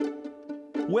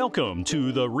Welcome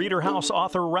to the Reader House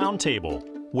Author Roundtable,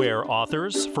 where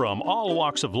authors from all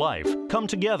walks of life come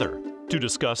together to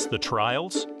discuss the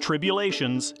trials,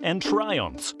 tribulations, and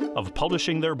triumphs of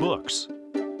publishing their books.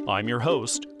 I'm your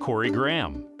host, Corey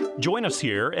Graham. Join us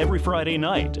here every Friday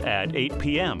night at 8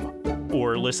 p.m.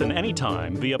 or listen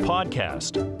anytime via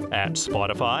podcast at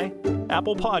Spotify,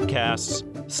 Apple Podcasts,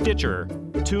 Stitcher,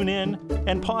 TuneIn,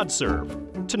 and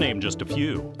PodServe, to name just a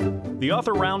few. The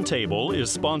Author Roundtable is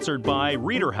sponsored by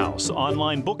Reader House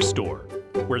Online Bookstore,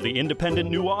 where the independent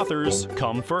new authors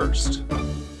come first.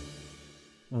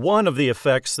 One of the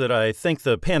effects that I think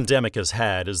the pandemic has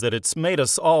had is that it's made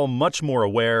us all much more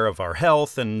aware of our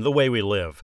health and the way we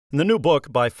live. And the new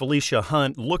book by Felicia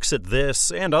Hunt looks at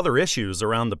this and other issues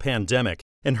around the pandemic.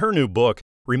 In her new book,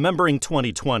 Remembering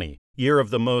 2020, Year of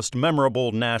the Most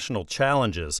Memorable National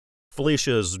Challenges,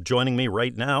 Felicia is joining me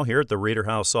right now here at the Reader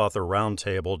House Author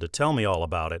Roundtable to tell me all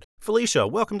about it. Felicia,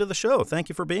 welcome to the show. Thank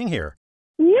you for being here.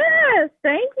 Yes,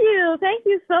 thank you. Thank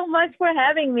you so much for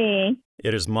having me.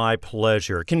 It is my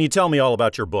pleasure. Can you tell me all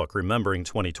about your book, Remembering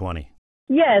 2020?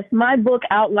 Yes, my book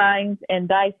outlines and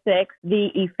dissects the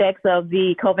effects of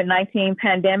the COVID-19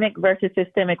 pandemic versus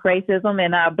systemic racism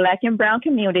in our Black and Brown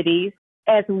communities,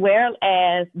 as well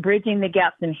as bridging the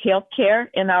gaps in healthcare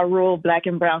in our rural Black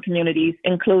and Brown communities,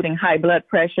 including high blood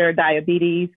pressure,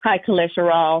 diabetes, high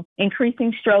cholesterol,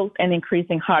 increasing strokes, and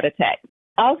increasing heart attacks.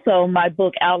 Also, my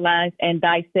book outlines and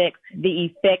dissects the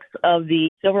effects of the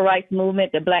Civil Rights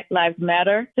Movement, the Black Lives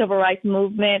Matter Civil Rights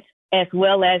Movement, as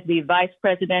well as the vice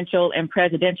presidential and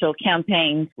presidential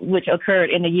campaigns, which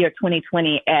occurred in the year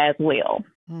 2020 as well.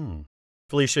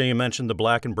 Felicia, you mentioned the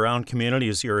Black and Brown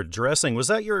communities you're addressing. Was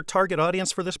that your target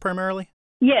audience for this primarily?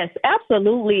 Yes,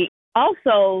 absolutely.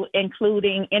 Also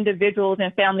including individuals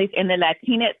and families in the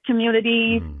Latinx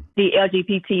communities, the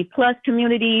LGBT plus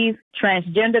communities,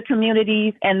 transgender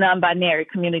communities, and non-binary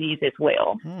communities as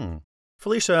well.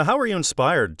 Felicia, how were you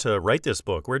inspired to write this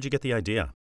book? Where'd you get the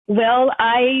idea? Well,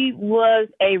 I was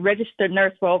a registered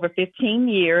nurse for over 15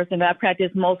 years, and I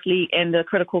practiced mostly in the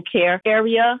critical care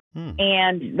area.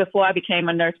 And before I became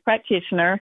a nurse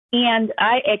practitioner, and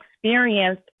I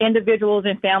experienced individuals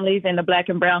and families in the Black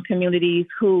and Brown communities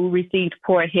who received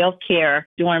poor health care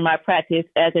during my practice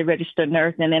as a registered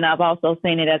nurse. And then I've also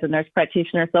seen it as a nurse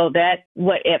practitioner. So that's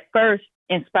what at first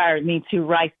inspired me to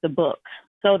write the book,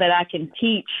 so that I can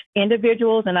teach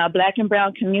individuals in our Black and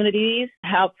Brown communities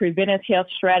how preventive health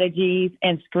strategies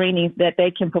and screenings that they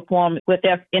can perform with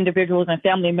their individuals and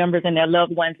family members and their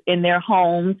loved ones in their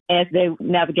homes as they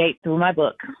navigate through my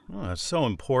book. Oh, that's so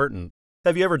important.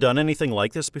 Have you ever done anything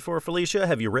like this before, Felicia?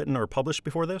 Have you written or published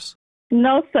before this?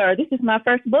 No, sir. This is my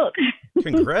first book.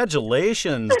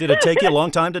 Congratulations. Did it take you a long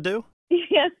time to do?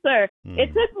 Yes, sir. It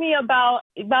took me about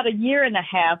a year and a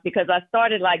half because I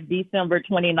started like December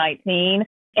 2019,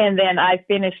 and then I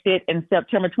finished it in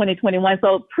September 2021.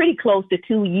 So pretty close to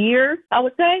 2 years, I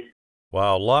would say.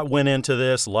 Wow, a lot went into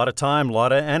this, a lot of time, a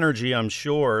lot of energy, I'm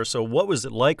sure. So what was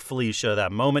it like, Felicia,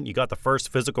 that moment you got the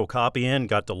first physical copy in,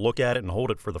 got to look at it and hold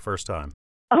it for the first time?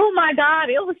 Oh, my God.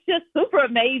 It was just super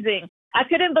amazing. I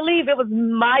couldn't believe it was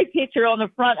my picture on the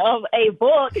front of a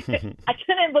book. I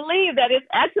couldn't believe that it's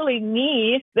actually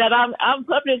me, that I'm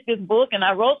published this book and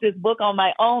I wrote this book on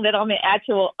my own, that I'm an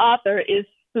actual author is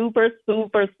super,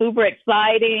 super, super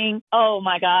exciting. Oh,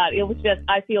 my God. It was just,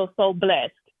 I feel so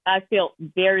blessed. I feel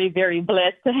very, very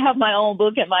blessed to have my own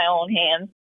book in my own hands.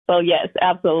 So, yes,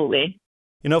 absolutely.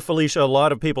 You know, Felicia, a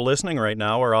lot of people listening right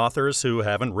now are authors who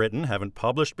haven't written, haven't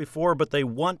published before, but they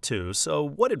want to. So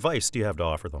what advice do you have to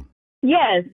offer them?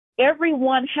 Yes,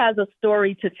 everyone has a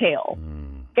story to tell.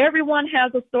 Everyone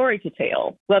has a story to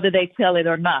tell, whether they tell it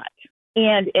or not.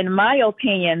 And in my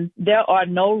opinion, there are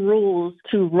no rules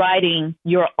to writing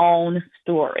your own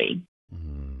story.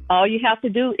 All you have to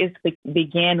do is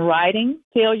begin writing,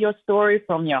 tell your story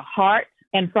from your heart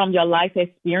and from your life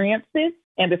experiences.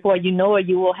 And before you know it,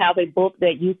 you will have a book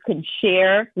that you can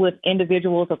share with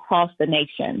individuals across the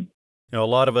nation. You know, a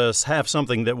lot of us have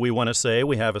something that we want to say.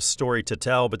 We have a story to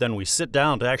tell, but then we sit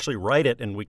down to actually write it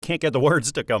and we can't get the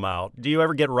words to come out. Do you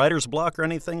ever get writer's block or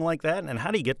anything like that? And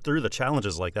how do you get through the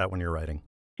challenges like that when you're writing?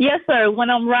 Yes, sir.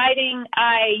 When I'm writing,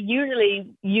 I usually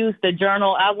use the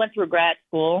journal. I went through grad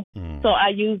school, so I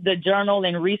use the journal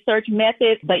and research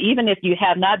method. But even if you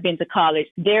have not been to college,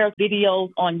 there are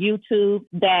videos on YouTube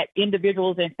that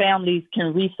individuals and families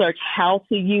can research how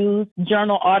to use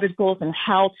journal articles and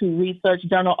how to research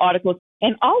journal articles,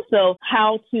 and also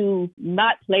how to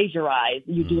not plagiarize.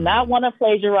 You do not want to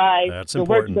plagiarize the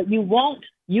work, but you want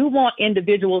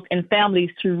individuals and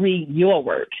families to read your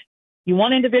work. You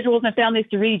want individuals and families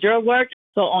to read your work,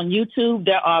 So on YouTube,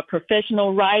 there are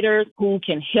professional writers who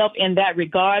can help in that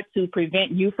regard to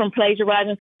prevent you from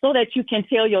plagiarizing so that you can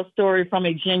tell your story from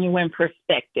a genuine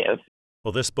perspective.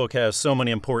 Well, this book has so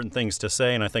many important things to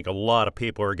say, and I think a lot of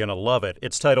people are going to love it.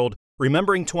 It's titled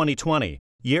Remembering 2020,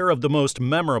 Year of the Most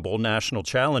Memorable National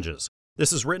Challenges.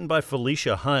 This is written by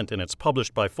Felicia Hunt, and it's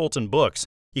published by Fulton Books.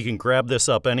 You can grab this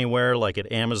up anywhere, like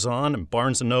at Amazon and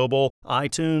Barnes & Noble,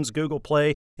 iTunes, Google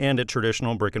Play, and at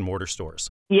traditional brick-and-mortar stores.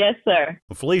 Yes, sir.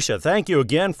 Well, Felicia, thank you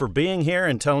again for being here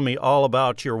and telling me all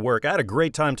about your work. I had a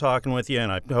great time talking with you,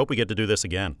 and I hope we get to do this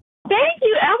again. Thank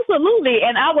you, absolutely.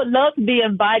 And I would love to be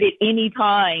invited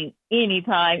anytime.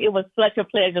 It was such a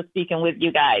pleasure speaking with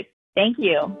you guys. Thank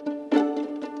you.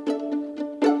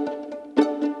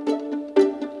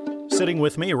 Sitting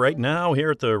with me right now here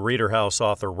at the Reader House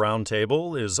Author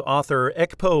Roundtable is author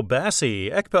Ekpo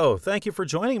Bassey. Ekpo, thank you for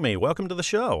joining me. Welcome to the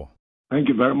show. Thank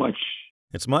you very much.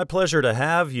 It's my pleasure to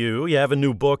have you. You have a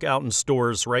new book out in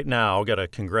stores right now. Got to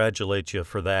congratulate you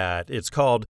for that. It's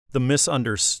called The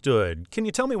Misunderstood. Can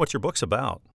you tell me what your book's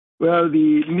about? Well,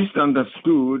 The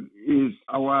Misunderstood is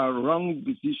our wrong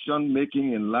decision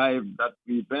making in life that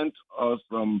prevents us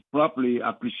from properly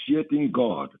appreciating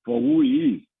God for who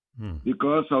He is.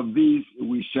 Because of this,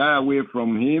 we shy away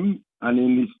from Him, and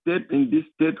in this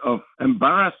state of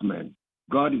embarrassment,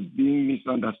 God is being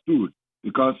misunderstood.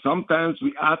 Because sometimes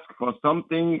we ask for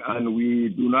something and we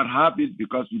do not have it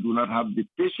because we do not have the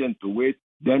patience to wait.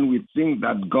 Then we think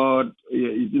that God,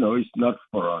 is not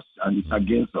for us and it's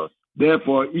against us.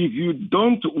 Therefore, if you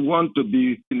don't want to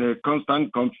be in a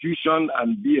constant confusion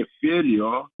and be a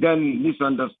failure, then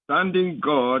misunderstanding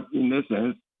God, in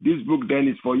essence, this book then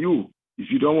is for you. If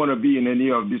you don't want to be in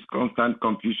any of this constant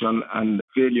confusion and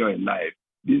failure in life,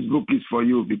 this book is for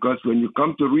you, because when you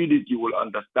come to read it, you will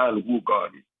understand who God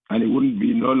is, and it wouldn't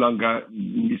be no longer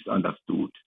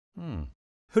misunderstood.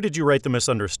 Who did you write The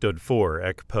Misunderstood for,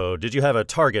 Ekpo? Did you have a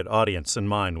target audience in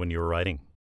mind when you were writing?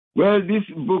 Well, this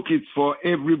book is for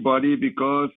everybody,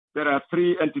 because there are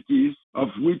three entities of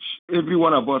which every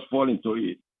one of us fall into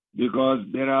it. Because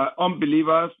there are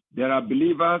unbelievers, there are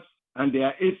believers, and there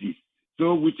are atheists.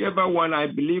 So whichever one, I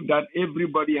believe that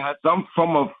everybody has some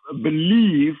form of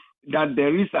belief that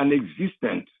there is an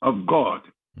existence of God.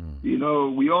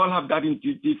 We all have that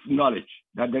intuitive knowledge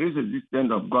that there is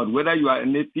existence of God, whether you are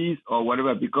an atheist or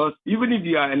whatever, because even if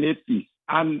you are an atheist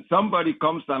and somebody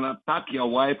comes and attack your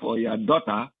wife or your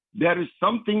daughter, there is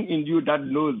something in you that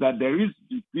knows that there is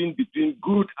between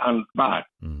good and bad.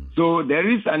 So there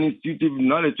is an intuitive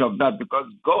knowledge of that, because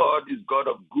God is God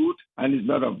of good and is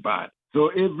not of bad. So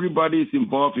everybody is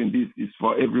involved in this. It's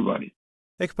for everybody.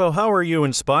 Ekpo, how are you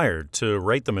inspired to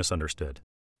write The Misunderstood?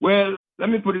 Well, let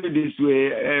me put it this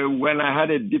way. When I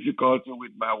had a difficulty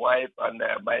with my wife, and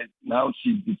now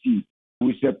she's deceased,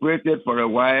 we separated for a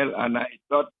while, and I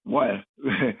thought, well,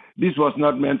 this was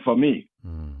not meant for me.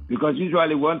 Because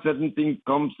usually when certain thing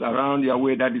comes around your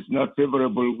way that is not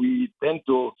favorable, we tend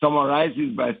to summarize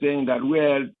it by saying that,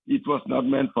 well, it was not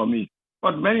meant for me.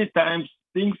 But many times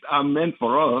things are meant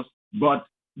for us, but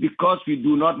because we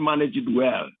do not manage it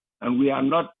well, and we are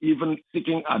not even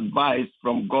seeking advice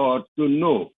from God to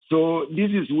know. So this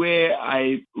is where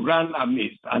I ran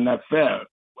amiss and I fell.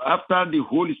 After the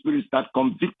Holy Spirit started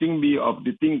convicting me of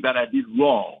the things that I did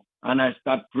wrong, and I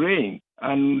start praying,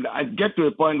 and I get to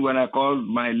a point when I called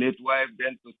my late wife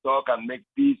then to talk and make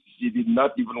peace. She did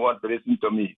not even want to listen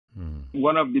to me.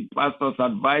 One of the pastors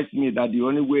advised me that the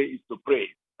only way is to pray.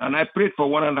 And I prayed for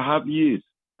 1.5 years.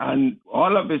 And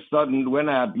all of a sudden, when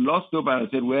I had lost hope, and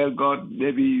I said, well, God,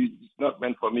 maybe it's not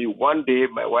meant for me. One day,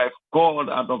 my wife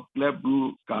called out of clear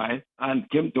blue sky and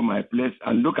came to my place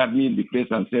and looked at me in the face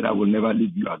and said, I will never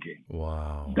leave you again.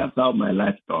 Wow. That's how my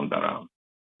life turned around.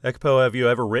 Ekpo, have you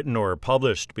ever written or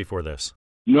published before this?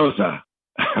 No, sir.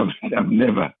 I've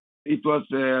never. It was,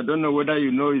 I don't know whether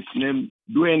you know his name,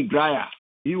 Dwayne Dreyer.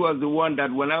 He was the one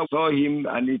that when I saw him,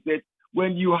 and he said,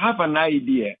 when you have an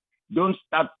idea, don't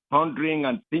start pondering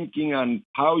and thinking and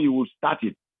how you will start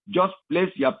it. Just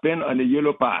place your pen on a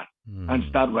yellow pad and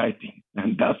start writing.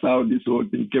 And that's how this whole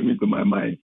thing came into my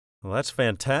mind. Well, that's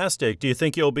fantastic. Do you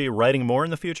think you'll be writing more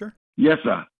in the future? Yes,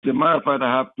 sir. As a matter of fact,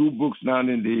 I have 2 books now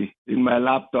in my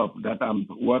laptop that I'm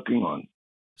working on.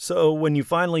 So when you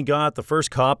finally got the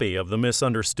first copy of The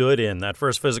Misunderstood in, that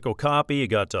first physical copy, you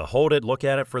got to hold it, look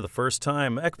at it for the first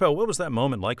time. Ekpo, what was that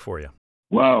moment like for you?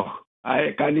 Wow.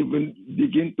 I can't even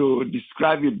begin to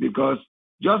describe it, because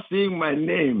just seeing my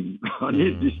name on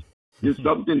it is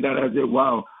something that I say,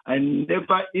 wow, I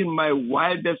never in my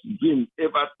wildest dream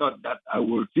ever thought that I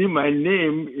would see my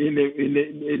name in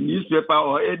a newspaper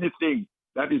or anything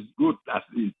that is good as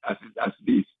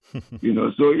this.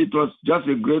 So it was just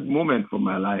a great moment for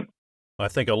my life. I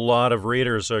think a lot of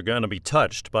readers are going to be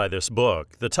touched by this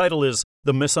book. The title is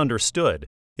The Misunderstood.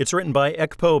 It's written by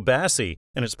Ekpo Bassi,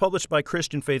 and it's published by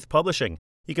Christian Faith Publishing.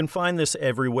 You can find this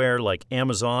everywhere like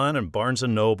Amazon and Barnes &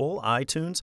 Noble,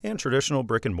 iTunes, and traditional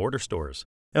brick-and-mortar stores.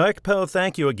 Now, Ekpo,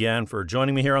 thank you again for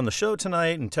joining me here on the show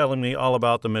tonight and telling me all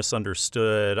about The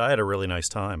Misunderstood. I had a really nice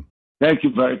time. Thank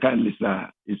you very kindly, sir.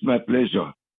 It's my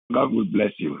pleasure. God will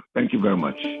bless you. Thank you very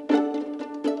much.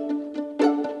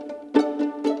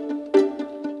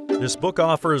 This book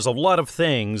offers a lot of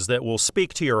things that will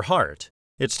speak to your heart.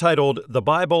 It's titled The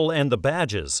Bible and the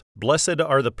Badges, Blessed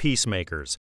Are the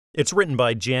Peacemakers. It's written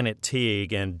by Janet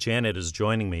Teague, and Janet is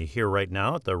joining me here right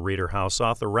now at the Reader House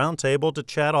Author Roundtable to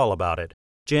chat all about it.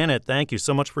 Janet, thank you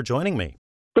so much for joining me.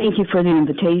 Thank you for the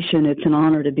invitation. It's an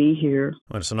honor to be here.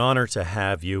 Well, it's an honor to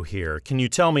have you here. Can you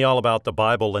tell me all about the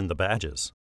Bible and the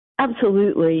badges?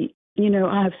 Absolutely.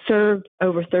 I've served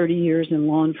over 30 years in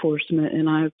law enforcement, and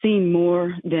I've seen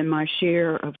more than my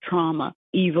share of trauma,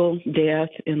 evil, death,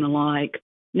 and the like.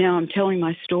 Now I'm telling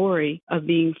my story of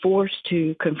being forced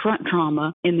to confront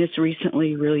trauma in this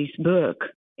recently released book.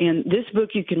 And this book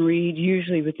you can read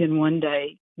usually within one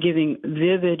day, giving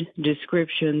vivid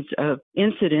descriptions of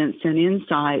incidents and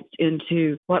insights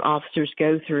into what officers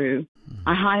go through.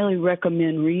 I highly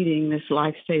recommend reading this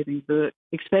life-saving book,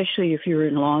 especially if you're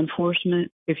in law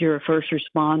enforcement, if you're a first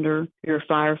responder, you're a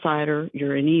firefighter,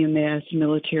 you're an EMS,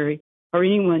 military, or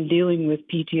anyone dealing with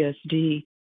PTSD.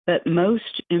 But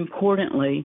most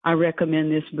importantly, I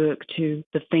recommend this book to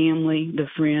the family, the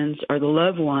friends, or the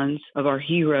loved ones of our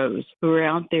heroes who are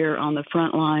out there on the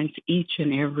front lines each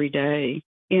and every day.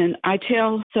 And I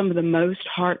tell some of the most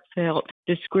heartfelt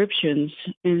descriptions,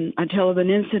 and I tell of an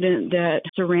incident that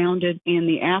surrounded in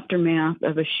the aftermath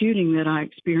of a shooting that I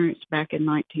experienced back in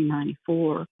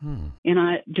 1994. And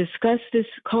I discuss this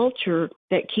culture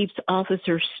that keeps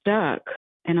officers stuck.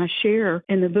 And I share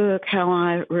in the book how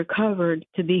I recovered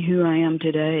to be who I am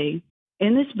today.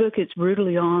 In this book, it's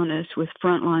brutally honest with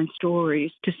frontline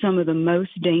stories to some of the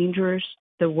most dangerous,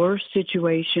 the worst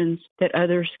situations that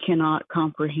others cannot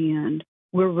comprehend.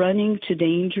 We're running to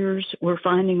dangers. We're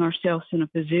finding ourselves in a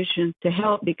position to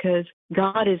help because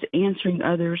God is answering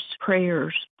others'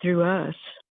 prayers through us.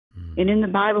 And in the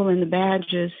Bible and the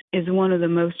Badges is one of the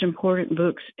most important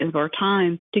books of our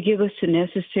time to give us the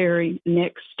necessary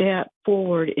next step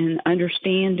forward in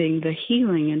understanding the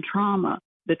healing and trauma,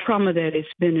 the trauma that has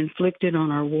been inflicted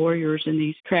on our warriors in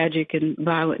these tragic and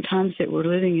violent times that we're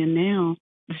living in now.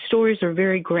 The stories are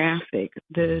very graphic.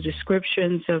 The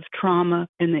descriptions of trauma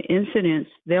and the incidents,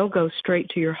 they'll go straight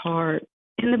to your heart.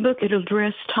 In the book, it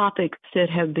addresses topics that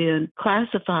have been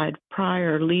classified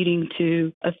prior, leading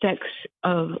to effects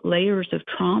of layers of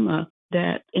trauma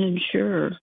that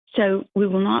ensure. So we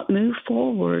will not move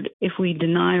forward if we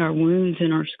deny our wounds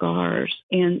and our scars.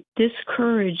 And this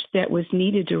courage that was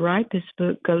needed to write this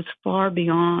book goes far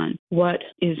beyond what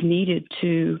is needed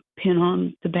to pin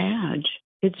on the badge.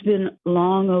 It's been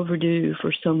long overdue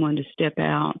for someone to step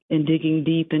out and digging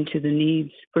deep into the needs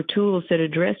for tools that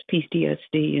address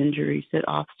PTSD injuries that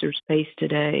officers face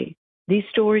today. These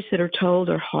stories that are told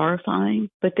are horrifying,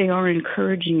 but they are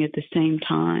encouraging at the same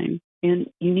time. And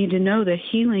you need to know that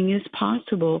healing is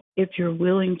possible if you're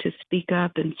willing to speak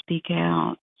up and speak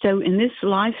out. So in this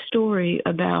life story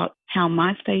about how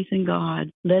my faith in God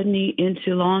led me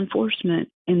into law enforcement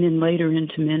and then later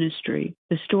into ministry,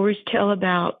 the stories tell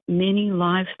about many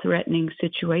life-threatening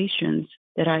situations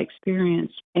that I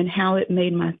experienced and how it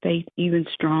made my faith even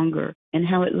stronger and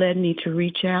how it led me to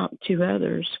reach out to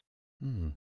others.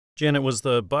 Janet, was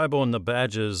The Bible and the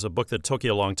Badges a book that took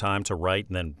you a long time to write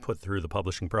and then put through the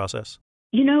publishing process?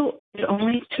 It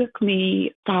only took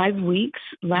me 5 weeks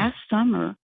last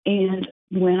summer. And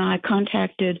when I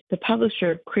contacted the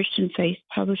publisher, Christian Faith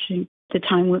Publishing, the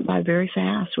time went by very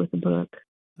fast with the book.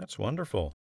 That's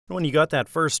wonderful. When you got that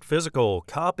first physical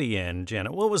copy in,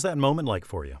 Janet, what was that moment like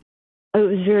for you? It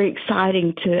was very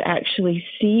exciting to actually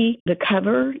see the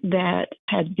cover that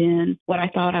had been what I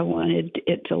thought I wanted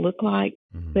it to look like.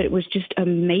 But it was just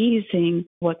amazing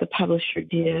what the publisher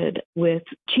did with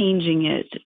changing it.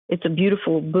 It's a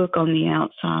beautiful book on the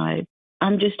outside.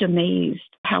 I'm just amazed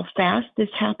how fast this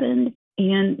happened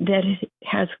and that it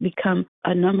has become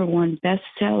a #1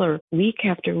 bestseller week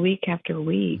after week after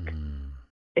week.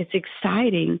 It's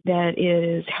exciting that it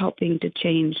is helping to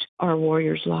change our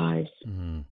warriors' lives.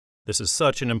 This is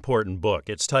such an important book.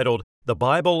 It's titled The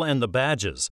Bible and the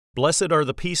Badges, Blessed Are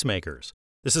the Peacemakers.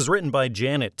 This is written by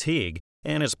Janet Teague,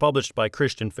 and it's published by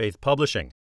Christian Faith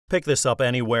Publishing. Pick this up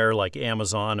anywhere like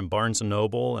Amazon and Barnes &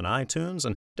 Noble and iTunes,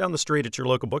 and down the street at your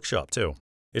local bookshop, too.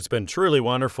 It's been truly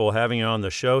wonderful having you on the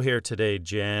show here today,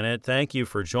 Janet. Thank you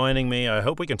for joining me. I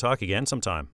hope we can talk again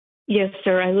sometime. Yes,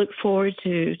 sir. I look forward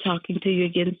to talking to you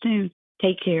again soon.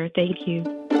 Take care. Thank you.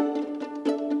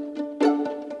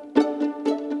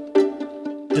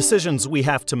 Decisions we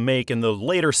have to make in the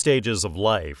later stages of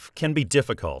life can be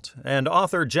difficult, and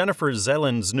author Jennifer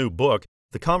Zellen's new book,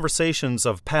 The Conversations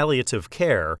of Palliative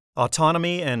Care,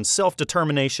 Autonomy and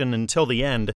Self-Determination Until the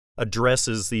End,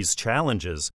 addresses these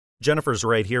challenges. Jennifer's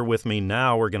right here with me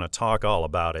now. We're going to talk all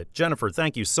about it. Jennifer,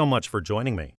 thank you so much for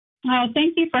joining me. Oh,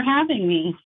 thank you for having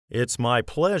me. It's my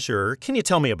pleasure. Can you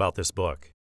tell me about this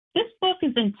book? This book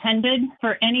is intended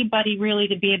for anybody really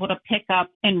to be able to pick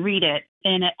up and read it,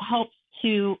 and it helps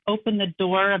to open the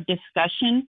door of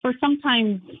discussion for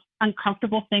sometimes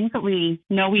uncomfortable things that we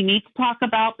know we need to talk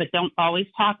about but don't always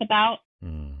talk about.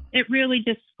 It really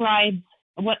describes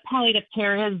what palliative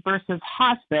care is versus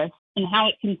hospice and how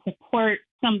it can support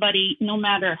somebody no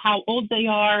matter how old they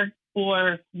are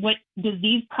or what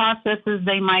disease processes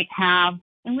they might have,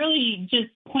 and really just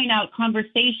point out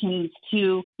conversations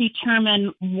to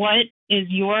determine what is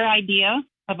your idea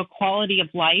of a quality of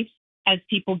life as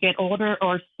people get older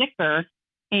or sicker,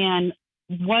 and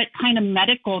what kind of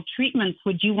medical treatments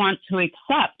would you want to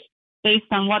accept based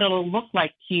on what it'll look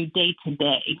like to you day to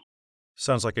day.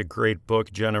 Sounds like a great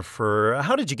book, Jennifer.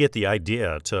 How did you get the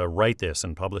idea to write this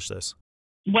and publish this?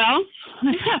 Well,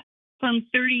 from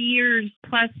 30 years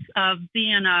plus of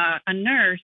being a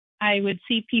nurse, I would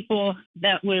see people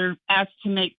that were asked to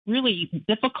make really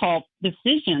difficult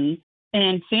decisions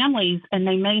and families, and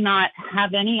they may not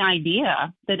have any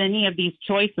idea that any of these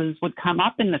choices would come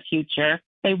up in the future.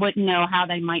 They wouldn't know how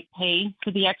they might pay for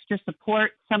the extra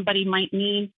support somebody might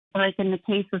need. Like in the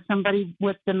case of somebody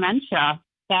with dementia,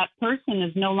 that person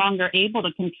is no longer able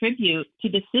to contribute to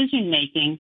decision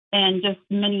making. And just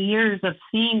many years of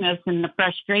seeing this and the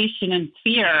frustration and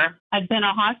fear, I've been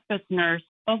a hospice nurse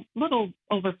a little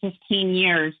over 15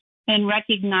 years and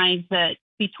recognize that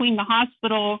between the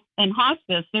hospital and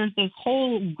hospice, there's this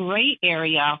whole gray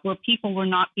area where people were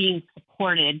not being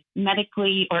supported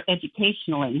medically or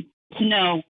educationally to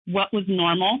know what was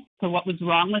normal, so what was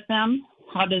wrong with them,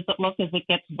 how does it look as it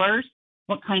gets worse,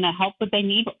 what kind of help would they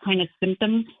need, what kind of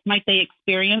symptoms might they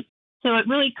experience. So it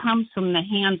really comes from the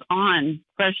hands-on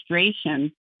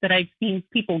frustration that I've seen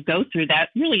people go through that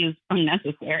really is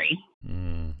unnecessary.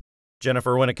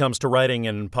 Jennifer, when it comes to writing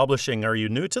and publishing, are you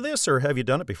new to this or have you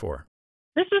done it before?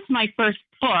 This is my first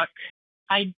book.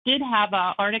 I did have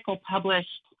an article published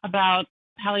about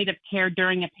palliative care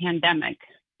during a pandemic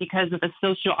because of the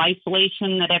social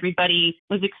isolation that everybody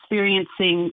was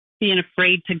experiencing, being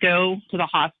afraid to go to the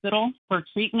hospital for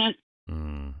treatment.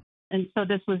 And so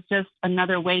this was just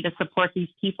another way to support these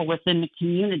people within the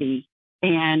community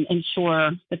and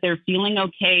ensure that they're feeling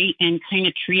okay and kind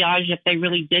of triage if they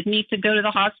really did need to go to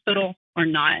the hospital or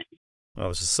not. Well,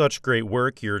 this is such great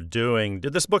work you're doing.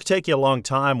 Did this book take you a long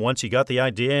time once you got the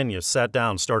idea and you sat down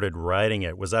and started writing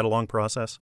it? Was that a long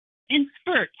process? In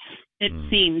spurts, it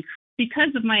seems.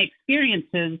 Because of my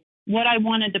experiences, what I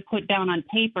wanted to put down on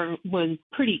paper was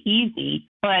pretty easy,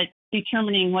 but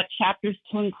determining what chapters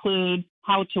to include,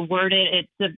 how to word it, it's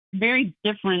a very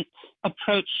different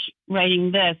approach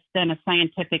writing this than a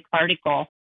scientific article.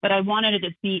 But I wanted it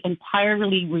to be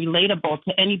entirely relatable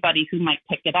to anybody who might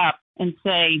pick it up and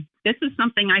say, this is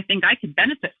something I think I could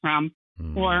benefit from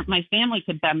or my family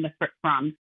could benefit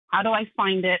from. How do I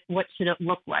find it? What should it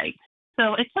look like?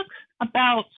 So it took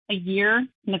about a year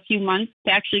and a few months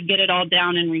to actually get it all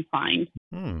down and refined.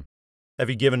 Have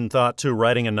you given thought to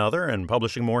writing another and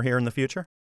publishing more here in the future?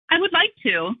 I would like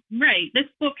to. Right. This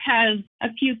book has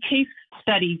a few case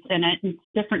studies in it and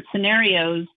different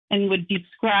scenarios and would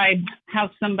describe how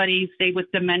somebody, say, with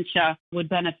dementia would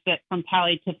benefit from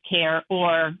palliative care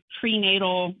or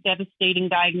prenatal devastating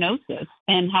diagnosis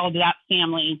and how that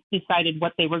family decided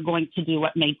what they were going to do,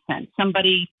 what made sense.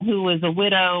 Somebody who was a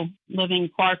widow living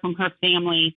far from her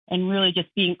family and really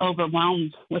just being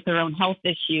overwhelmed with their own health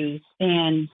issues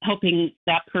and helping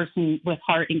that person with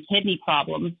heart and kidney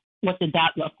problems. What did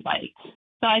that look like?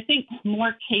 So I think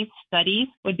more case studies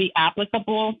would be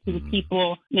applicable to the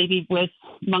people maybe with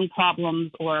lung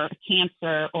problems or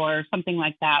cancer or something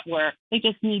like that, where they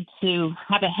just need to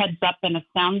have a heads up and a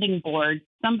sounding board,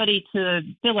 somebody to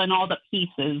fill in all the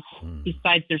pieces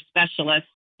besides their specialist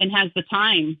and has the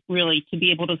time really to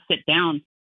be able to sit down.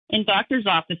 In doctor's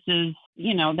offices,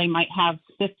 you know, they might have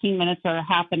 15 minutes or a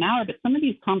half an hour, but some of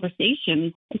these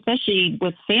conversations, especially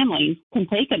with families, can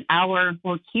take an hour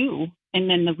or two, and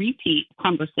then the repeat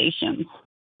conversations.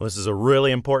 Well, this is a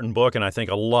really important book, and I think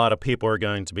a lot of people are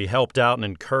going to be helped out and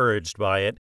encouraged by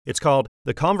it. It's called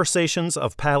The Conversations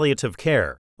of Palliative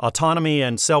Care, Autonomy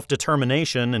and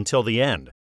Self-Determination Until the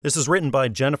End. This is written by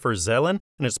Jennifer Zellin,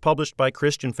 and it's published by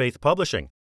Christian Faith Publishing.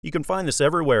 You can find this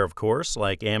everywhere, of course,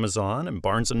 like Amazon and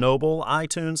Barnes & Noble,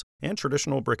 iTunes, and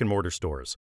traditional brick-and-mortar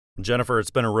stores. Jennifer, it's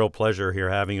been a real pleasure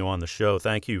here having you on the show.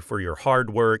 Thank you for your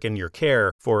hard work and your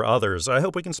care for others. I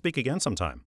hope we can speak again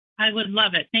sometime. I would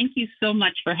love it. Thank you so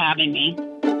much for having me.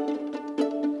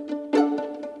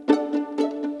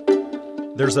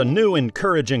 There's a new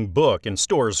encouraging book in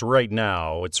stores right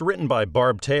now. It's written by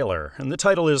Barb Taylor, and the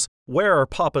title is Where Are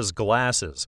Papa's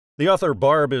Glasses? The author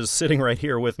Barb is sitting right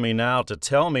here with me now to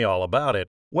tell me all about it.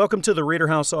 Welcome to the Reader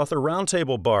House Author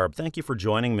Roundtable, Barb. Thank you for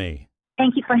joining me.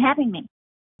 Thank you for having me.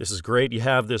 This is great. You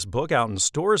have this book out in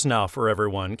stores now for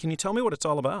everyone. Can you tell me what it's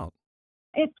all about?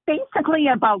 It's basically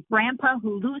about Grandpa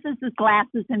who loses his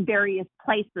glasses in various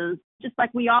places, just like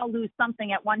we all lose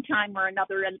something at one time or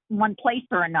another in one place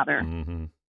or another. Mm-hmm.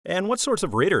 And what sorts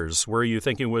of readers were you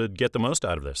thinking would get the most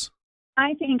out of this?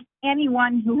 I think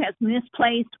anyone who has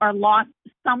misplaced or lost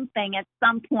something at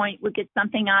some point would get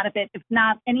something out of it. If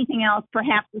not anything else,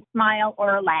 perhaps a smile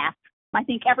or a laugh. I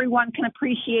think everyone can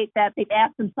appreciate that. They've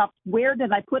asked themselves, where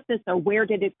did I put this or where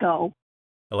did it go?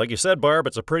 Like you said, Barb,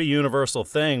 it's a pretty universal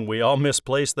thing. We all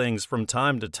misplace things from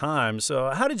time to time. So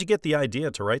how did you get the idea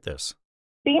to write this?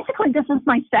 Basically, this is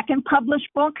my second published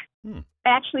book.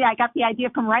 Actually, I got the idea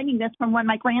from writing this from when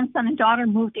my grandson and daughter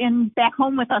moved in back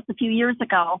home with us a few years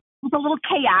ago. It was a little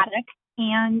chaotic,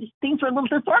 and things were a little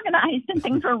disorganized, and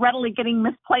things were readily getting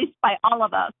misplaced by all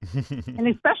of us. And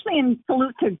especially in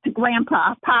salute to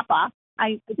Grandpa, Papa,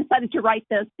 I decided to write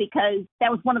this because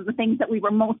that was one of the things that we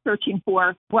were most searching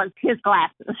for was his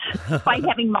glasses, despite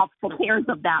having multiple pairs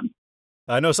of them.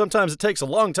 I know sometimes it takes a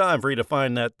long time for you to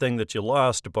find that thing that you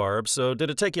lost, Barb. So did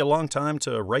it take you a long time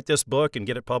to write this book and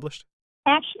get it published?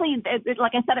 Actually,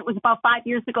 like I said, it was about 5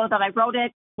 years ago that I wrote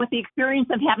it. With the experience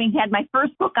of having had my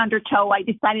first book under tow, I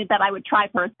decided that I would try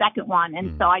for a second one.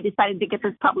 And so I decided to get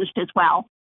this published as well.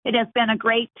 It has been a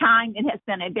great time. It has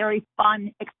been a very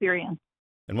fun experience.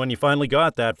 And when you finally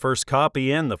got that first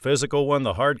copy in, the physical one,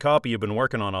 the hard copy you've been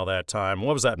working on all that time,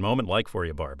 what was that moment like for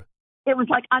you, Barb? It was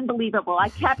like unbelievable. I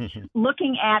kept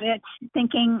looking at it,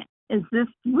 thinking, is this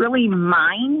really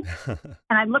mine? And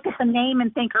I look at the name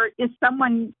and think, is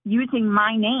someone using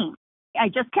my name? I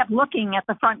just kept looking at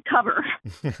the front cover.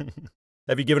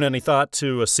 Have you given any thought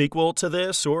to a sequel to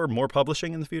this or more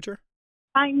publishing in the future?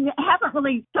 I don't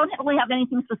really have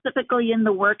anything specifically in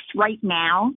the works right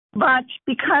now, but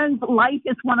because life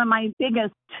is one of my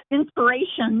biggest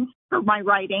inspirations for my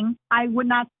writing, I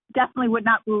definitely would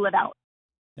not rule it out.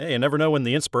 Hey, you never know when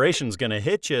the inspiration's going to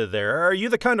hit you there. Are you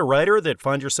the kind of writer that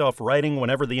finds yourself writing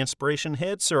whenever the inspiration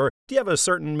hits, or do you have a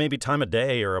certain maybe time of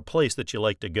day or a place that you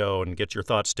like to go and get your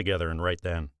thoughts together and write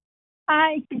then?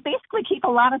 I basically keep a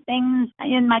lot of things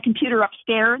in my computer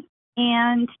upstairs.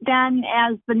 And then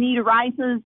as the need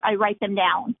arises, I write them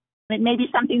down. It may be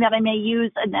something that I may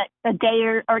use a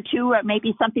day or two, or it may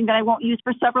be something that I won't use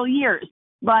for several years.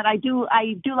 But I do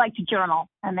like to journal,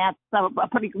 and that's a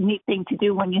pretty neat thing to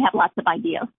do when you have lots of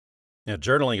ideas. Yeah,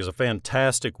 journaling is a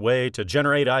fantastic way to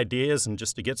generate ideas and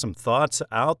just to get some thoughts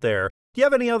out there. Do you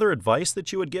have any other advice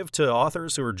that you would give to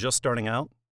authors who are just starting out?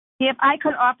 If I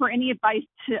could offer any advice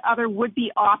to other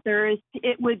would-be authors,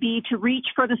 it would be to reach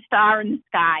for the star in the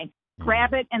sky.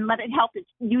 Grab it and let it help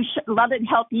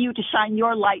you to shine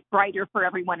your light brighter for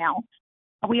everyone else.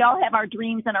 We all have our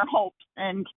dreams and our hopes,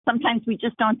 and sometimes we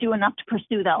just don't do enough to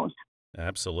pursue those.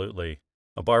 Absolutely.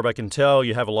 Well, Barb, I can tell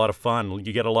you have a lot of fun.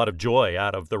 You get a lot of joy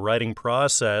out of the writing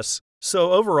process.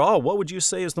 So overall, what would you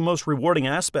say is the most rewarding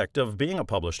aspect of being a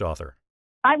published author?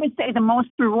 I would say the most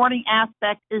rewarding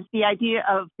aspect is the idea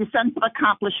of the sense of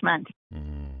accomplishment.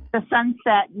 The sense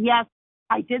that, yes,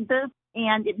 I did this,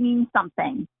 and it means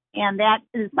something. And that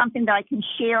is something that I can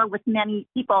share with many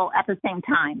people at the same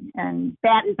time. And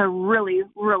that is a really,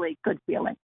 really good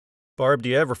feeling. Barb, do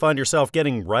you ever find yourself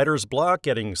getting writer's block,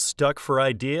 getting stuck for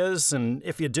ideas? And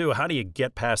if you do, how do you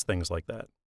get past things like that?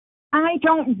 I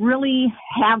don't really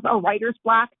have a writer's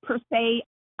block per se.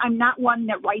 I'm not one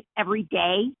that writes every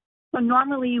day. So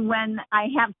normally when I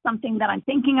have something that I'm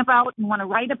thinking about and want to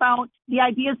write about, the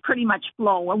ideas pretty much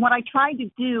flow. And what I try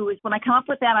to do is when I come up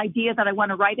with that idea that I want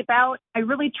to write about, I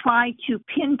really try to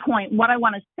pinpoint what I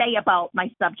want to say about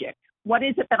my subject. What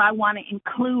is it that I want to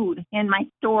include in my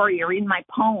story or in my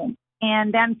poem?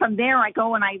 And then from there, I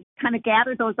go and I kind of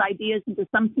gather those ideas into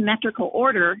some symmetrical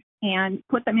order and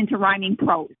put them into rhyming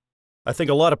prose. I think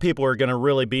a lot of people are going to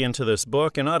really be into this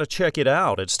book and ought to check it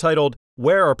out. It's titled,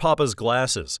 Where Are Papa's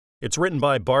Glasses? It's written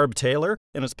by Barb Taylor,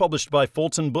 and it's published by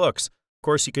Fulton Books. Of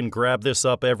course, you can grab this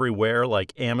up everywhere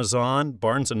like Amazon,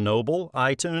 Barnes & Noble,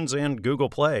 iTunes, and Google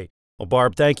Play. Well,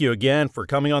 Barb, thank you again for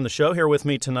coming on the show here with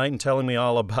me tonight and telling me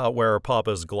all about Where Are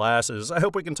Papa's Glasses. I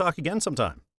hope we can talk again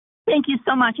sometime. Thank you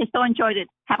so much. I so enjoyed it.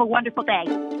 Have a wonderful day.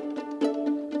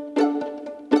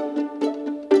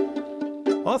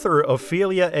 Author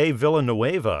Ofelia A.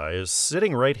 Villanueva is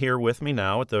sitting right here with me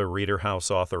now at the Reader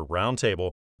House Author Roundtable.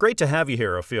 Great to have you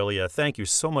here, Ofelia. Thank you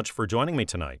so much for joining me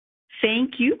tonight.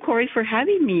 Thank you, Corey, for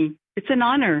having me. It's an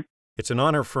honor. It's an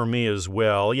honor for me as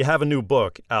well. You have a new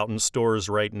book out in stores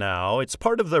right now. It's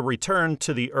part of the Return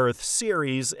to the Earth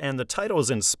series, and the title is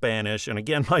in Spanish. And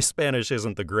again, my Spanish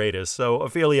isn't the greatest. So,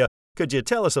 Ofelia, could you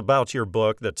tell us about your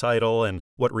book, the title, and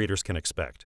what readers can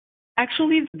expect?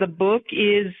 Actually, the book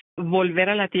is Volver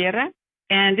a la Tierra,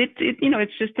 and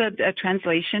it's just a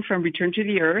translation from Return to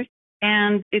the Earth.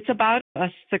 And it's about a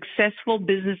successful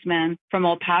businessman from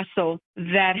El Paso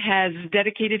that has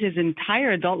dedicated his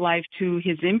entire adult life to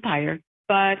his empire.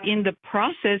 But in the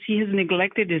process, he has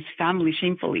neglected his family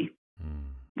shamefully.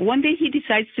 One day, he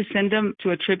decides to send them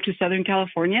to a trip to Southern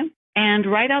California. And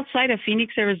right outside of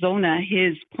Phoenix, Arizona,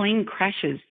 his plane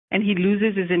crashes and he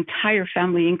loses his entire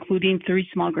family, including 3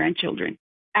 small grandchildren.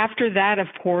 After that, of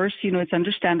course, it's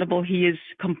understandable. He is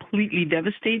completely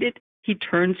devastated. He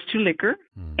turns to liquor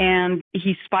and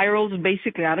he spirals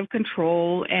basically out of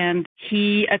control and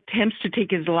he attempts to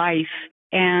take his life.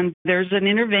 And there's an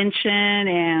intervention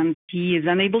and he is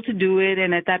unable to do it.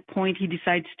 And at that point, he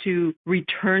decides to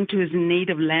return to his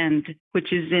native land,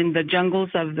 which is in the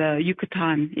jungles of the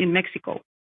Yucatan in Mexico,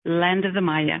 land of the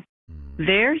Maya.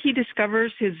 There, he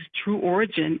discovers his true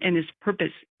origin and his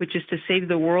purpose, which is to save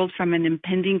the world from an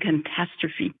impending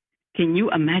catastrophe. Can you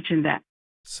imagine that?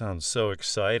 Sounds so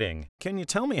exciting. Can you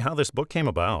tell me how this book came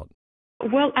about?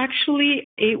 Well, actually,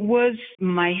 it was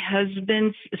my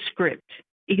husband's script.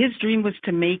 His dream was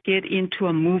to make it into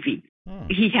a movie.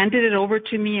 He handed it over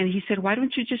to me and he said, why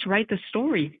don't you just write the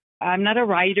story? I'm not a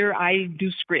writer. I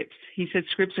do scripts. He said,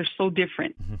 scripts are so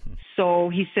different. So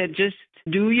he said, just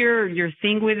do your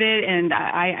thing with it. And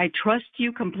I trust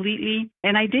you completely.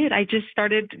 And I did. I just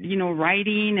started,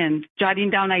 writing and jotting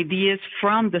down ideas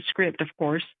from the script, of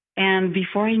course. And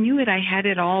before I knew it, I had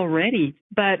it all ready.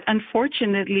 But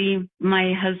unfortunately,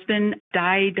 my husband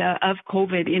died of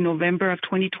COVID in November of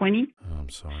 2020. Oh, I'm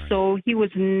sorry. So he was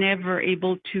never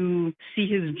able to see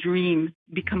his dream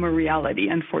become a reality,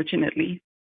 unfortunately.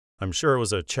 I'm sure it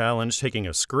was a challenge taking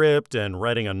a script and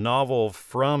writing a novel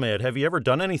from it. Have you ever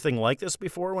done anything like this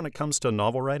before when it comes to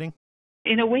novel writing?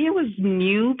 In a way, it was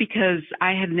new because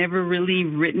I had never really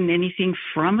written anything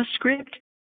from a script.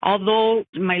 Although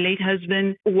my late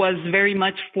husband was very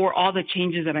much for all the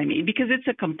changes that I made because it's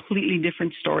a completely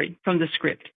different story from the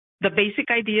script. The basic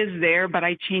idea is there, but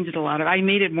I changed a lot of it. I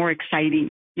made it more exciting.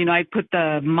 I put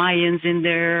the Mayans in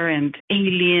there and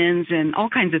aliens and all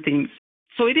kinds of things.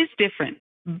 So it is different.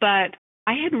 But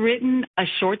I had written a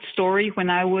short story when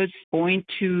I was going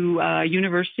to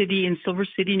university in Silver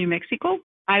City, New Mexico.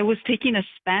 I was taking a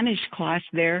Spanish class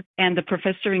there, and the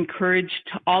professor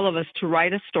encouraged all of us to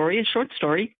write a short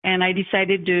story, and I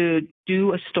decided to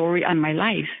do a story on my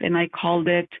life, and I called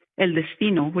it El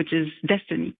Destino, which is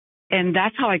destiny. And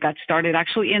that's how I got started,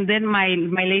 actually. And then my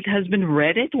late husband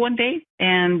read it one day,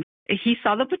 and he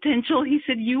saw the potential. He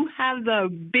said, you have the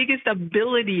biggest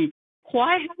ability.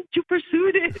 Why haven't you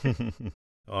pursued it?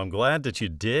 Oh, I'm glad that you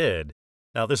did.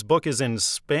 Now, this book is in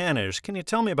Spanish. Can you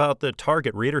tell me about the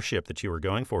target readership that you were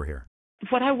going for here?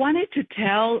 What I wanted to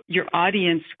tell your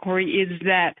audience, Corey, is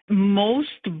that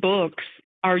most books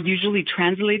are usually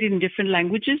translated in different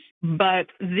languages, but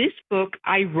this book,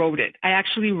 I wrote it. I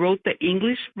actually wrote the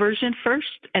English version first,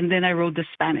 and then I wrote the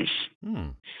Spanish.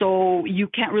 So you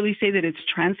can't really say that it's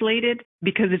translated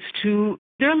because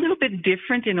they're a little bit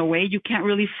different in a way. You can't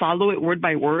really follow it word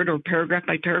by word or paragraph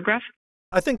by paragraph.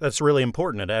 I think that's really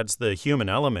important. It adds the human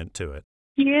element to it.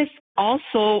 Yes.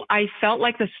 Also, I felt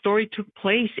like the story took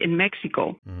place in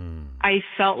Mexico. I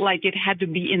felt like it had to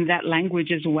be in that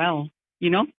language as well,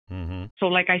 So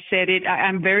like I said,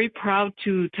 I'm very proud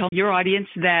to tell your audience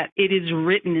that it is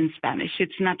written in Spanish.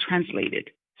 It's not translated.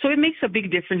 So it makes a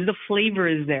big difference. The flavor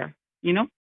is there,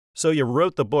 So you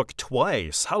wrote the book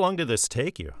twice. How long did this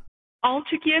take you?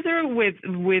 Altogether,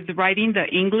 with writing the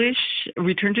English,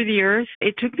 Return to the Earth,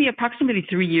 it took me approximately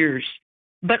 3 years,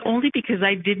 but only because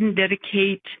I didn't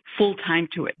dedicate full time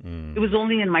to it. It was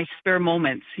only in my spare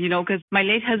moments, because my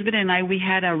late husband and I, we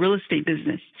had a real estate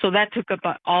business. So that took up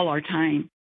all our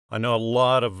time. I know a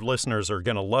lot of listeners are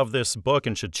going to love this book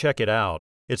and should check it out.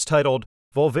 It's titled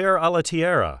Volver a la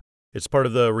Tierra. It's part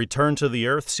of the Return to the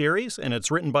Earth series, and it's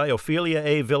written by Ofelia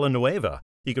A. Villanueva.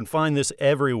 You can find this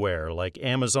everywhere, like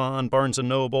Amazon, Barnes &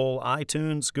 Noble,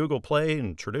 iTunes, Google Play,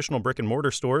 and traditional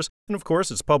brick-and-mortar stores. And of course,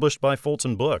 it's published by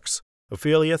Fulton Books.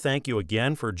 Ophelia, thank you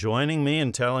again for joining me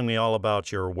and telling me all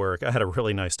about your work. I had a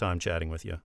really nice time chatting with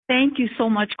you. Thank you so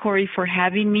much, Corey, for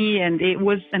having me, and it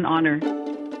was an honor.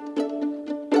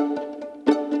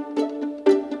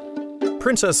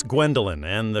 Princess Gwendolyn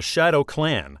and the Shadow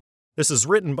Clan. This is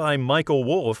written by Michael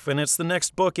Wolff, and it's the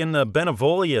next book in the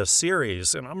Benevolia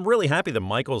series, and I'm really happy that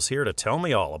Michael's here to tell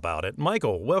me all about it.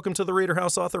 Michael, welcome to the Reader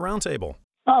House Author Roundtable.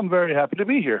 I'm very happy to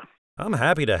be here. I'm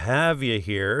happy to have you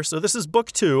here. So this is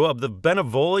book 2 of the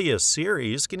Benevolia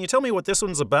series. Can you tell me what this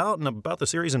one's about and about the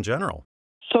series in general?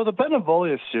 So the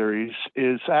Benevolia series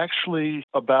is actually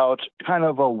about kind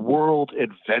of a world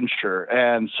adventure.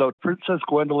 And so Princess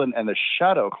Gwendolyn and the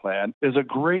Shadow Clan is a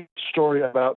great story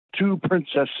about 2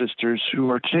 princess sisters who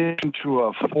are taken to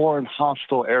a foreign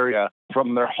hostile area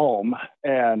from their home,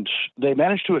 and they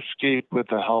manage to escape with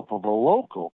the help of a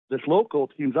local. This local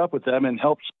teams up with them and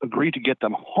helps agree to get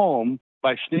them home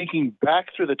by sneaking back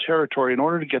through the territory in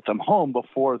order to get them home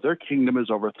before their kingdom is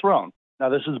overthrown. Now,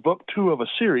 this is book 2 of a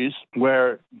series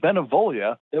where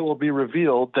Benevolia, it will be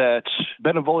revealed that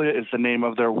Benevolia is the name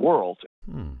of their world.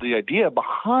 The idea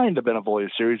behind the Benevolia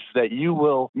series is that you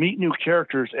will meet new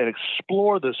characters and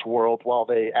explore this world while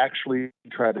they actually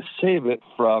try to save it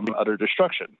from utter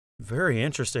destruction. Very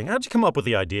interesting. How'd you come up with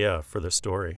the idea for this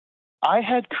story? I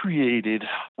had created,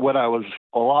 when I was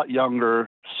a lot younger,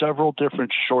 several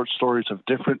different short stories of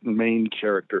different main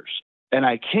characters. And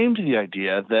I came to the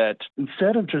idea that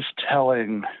instead of just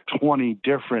telling 20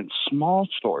 different small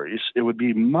stories, it would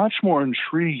be much more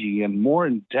intriguing and more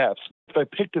in-depth if I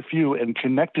picked a few and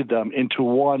connected them into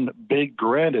one big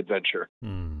grand adventure.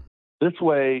 This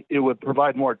way, it would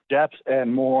provide more depth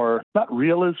and more, not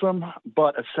realism,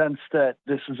 but a sense that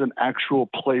this is an actual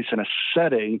place and a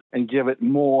setting and give it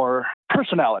more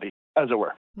personality, as it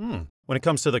were. When it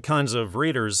comes to the kinds of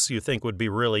readers you think would be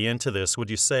really into this, would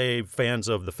you say fans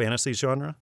of the fantasy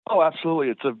genre? Oh, absolutely.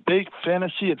 It's a big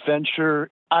fantasy adventure.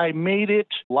 I made it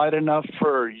light enough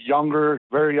for younger,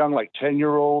 very young, like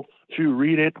 10-year-olds to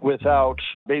read it without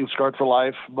being scarred for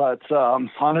life. But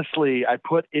honestly, I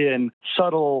put in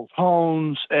subtle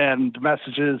tones and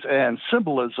messages and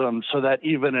symbolism so that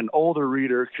even an older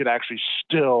reader could actually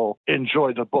still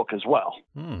enjoy the book as well.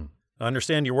 I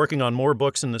understand you're working on more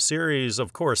books in the series,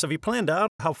 of course. Have you planned out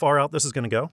how far out this is going to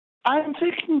go? I'm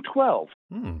thinking 12.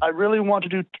 I really want to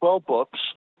do 12 books,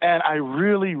 and I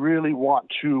really, really want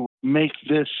to make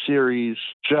this series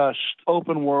just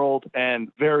open world and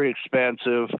very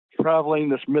expansive, traveling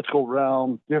this mythical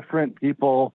realm, different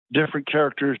people, different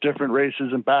characters, different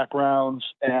races and backgrounds,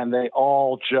 and they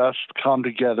all just come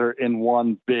together in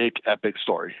one big epic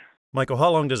story. Michael,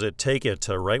 how long does it take you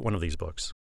to write one of these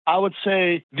books? I would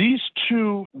say these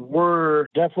 2 were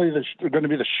definitely going to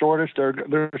be the shortest.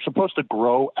 They're supposed to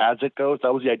grow as it goes.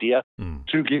 That was the idea,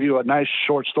 to give you a nice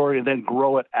short story and then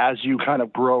grow it as you kind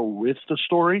of grow with the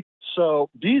story. So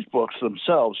these books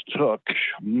themselves took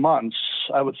months,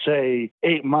 I would say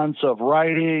 8 months of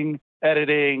writing,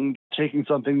 editing, taking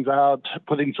some things out,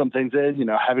 putting some things in,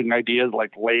 having ideas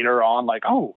like later on, like,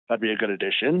 oh, that'd be a good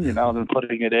addition, and then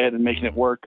putting it in and making it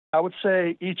work. I would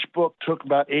say each book took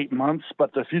about 8 months,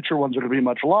 but the future ones are going to be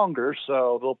much longer,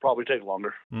 so they'll probably take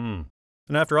longer. And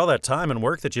after all that time and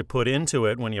work that you put into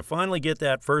it, when you finally get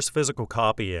that first physical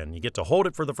copy in, you get to hold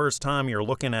it for the first time, you're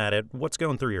looking at it, what's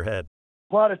going through your head?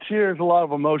 A lot of tears, a lot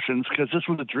of emotions, because this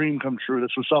was a dream come true.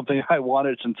 This was something I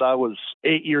wanted since I was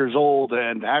 8 years old,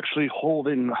 and actually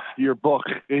holding your book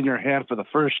in your hand for the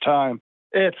first time,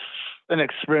 it's an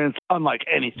experience unlike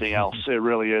anything else. It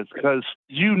really is, because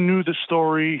you knew the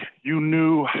story, you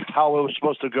knew how it was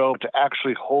supposed to go. To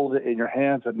actually hold it in your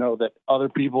hands and know that other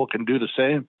people can do the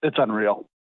same, it's unreal.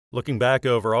 Looking back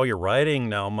over all your writing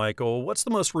now, Michael, what's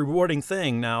the most rewarding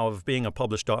thing now of being a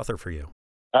published author for you?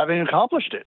 Having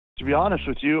accomplished it. To be honest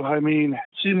with you, I mean, it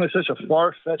seemed like such a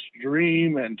far-fetched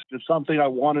dream, and it's something I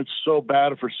wanted so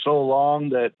bad for so long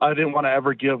that I didn't want to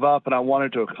ever give up, and I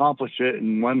wanted to accomplish it.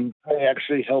 And when I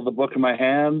actually held the book in my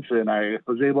hands and I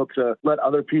was able to let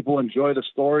other people enjoy the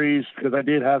stories, because I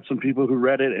did have some people who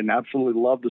read it and absolutely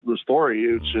loved the story,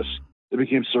 it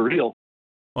became surreal.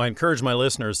 Well, I encourage my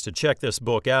listeners to check this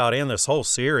book out and this whole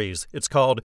series. It's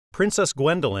called Princess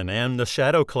Gwendolyn and the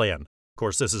Shadow Clan. Of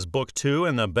course, this is book 2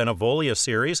 in the Benevolia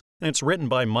series, and it's written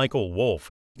by Michael Wolff.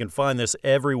 You can find this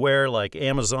everywhere like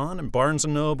Amazon and Barnes &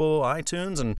 Noble,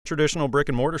 iTunes, and traditional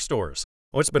brick-and-mortar stores.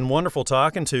 Well, it's been wonderful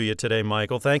talking to you today,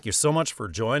 Michael. Thank you so much for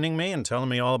joining me and telling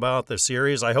me all about the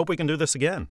series. I hope we can do this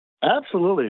again.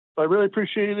 Absolutely. I really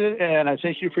appreciate it, and I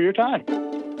thank you for your time.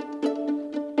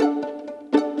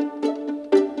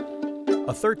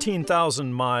 A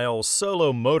 13,000-mile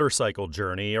solo motorcycle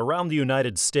journey around the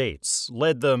United States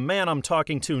led the man I'm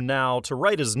talking to now to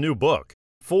write his new book,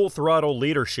 Full Throttle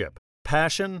Leadership: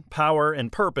 Passion, Power,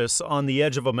 and Purpose on the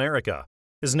Edge of America.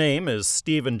 His name is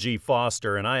Stephen G.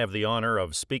 Foster, and I have the honor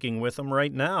of speaking with him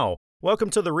right now. Welcome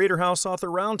to the Reader House Author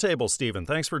Roundtable, Stephen.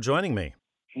 Thanks for joining me.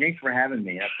 Thanks for having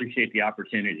me. I appreciate the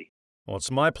opportunity. Well,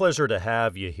 it's my pleasure to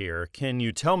have you here. Can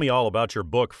you tell me all about your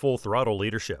book, Full Throttle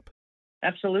Leadership?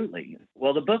 Absolutely.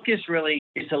 Well, the book is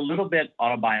it's a little bit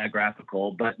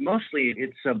autobiographical, but mostly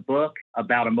it's a book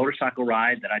about a motorcycle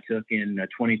ride that I took in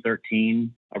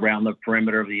 2013 around the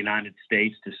perimeter of the United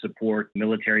States to support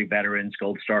military veterans,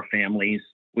 Gold Star families,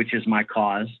 which is my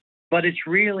cause. But it's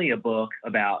really a book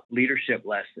about leadership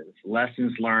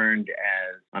lessons learned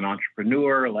as an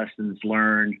entrepreneur, lessons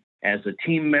learned as a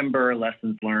team member,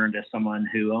 lessons learned as someone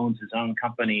who owns his own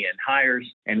company and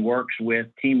hires and works with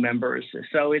team members.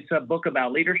 So it's a book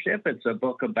about leadership. It's a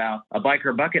book about a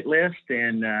biker bucket list,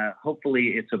 and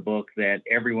hopefully it's a book that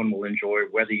everyone will enjoy,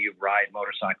 whether you ride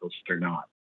motorcycles or not.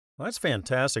 Well, that's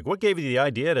fantastic. What gave you the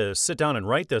idea to sit down and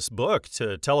write this book,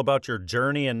 to tell about your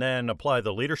journey and then apply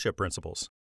the leadership principles?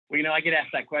 Well, I get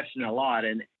asked that question a lot,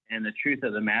 and the truth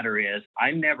of the matter is I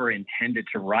never intended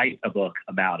to write a book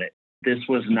about it. This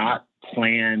was not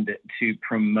planned to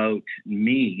promote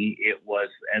me. It was,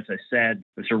 as I said,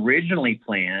 it was originally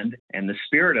planned, and the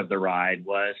spirit of the ride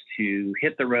was to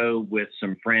hit the road with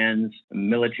some friends,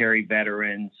 military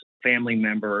veterans, family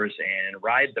members, and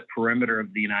ride the perimeter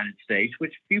of the United States,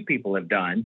 which few people have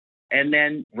done, and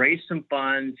then raise some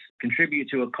funds, contribute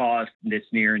to a cause that's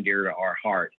near and dear to our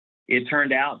heart. It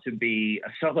turned out to be a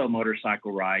solo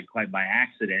motorcycle ride quite by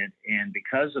accident. And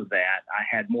because of that, I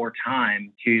had more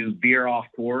time to veer off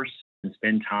course and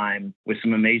spend time with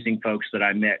some amazing folks that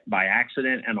I met by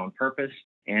accident and on purpose.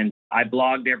 And I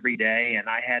blogged every day, and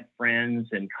I had friends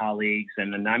and colleagues,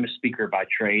 and I'm a speaker by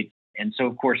trade. And so,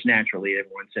 of course, naturally,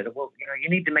 everyone said, well, you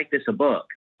need to make this a book.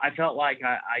 I felt like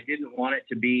I didn't want it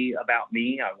to be about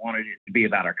me. I wanted it to be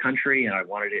about our country, and I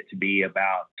wanted it to be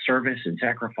about service and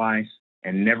sacrifice,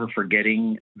 and never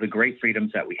forgetting the great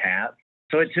freedoms that we have.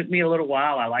 So it took me a little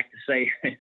while. I like to say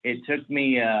it took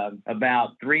me about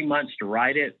 3 months to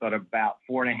write it, but about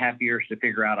 4.5 years to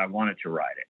figure out I wanted to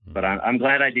write it. But I'm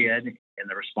glad I did, and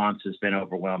the response has been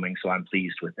overwhelming, so I'm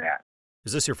pleased with that.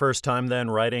 Is this your first time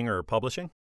then writing or publishing?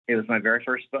 It was my very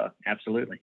first book,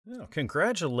 absolutely. Oh,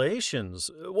 congratulations.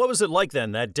 What was it like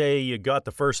then, that day you got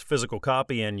the first physical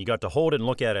copy and you got to hold it and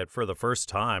look at it for the first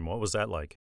time? What was that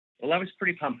like? Well, I was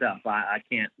pretty pumped up. I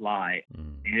can't lie.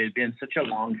 It had been such a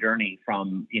long journey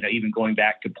from, even going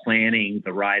back to planning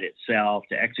the ride itself,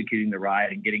 to executing the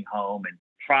ride and getting home and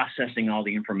processing all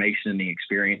the information and the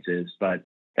experiences. But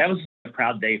that was a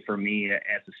proud day for me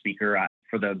as a speaker.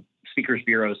 For the speakers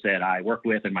bureaus that I work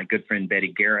with, and my good friend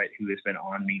Betty Garrett, who has been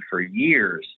on me for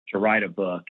years to write a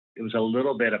book, it was a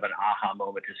little bit of an aha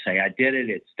moment to say, I did it,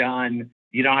 it's done.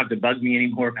 You don't have to bug me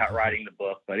anymore about writing the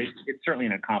book, but it's certainly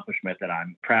an accomplishment that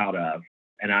I'm proud of.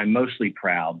 And I'm mostly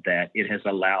proud that it has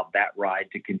allowed that ride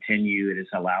to continue. It has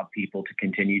allowed people to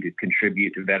continue to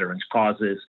contribute to veterans'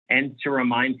 causes and to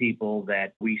remind people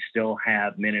that we still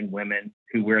have men and women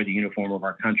who wear the uniform of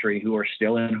our country who are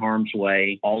still in harm's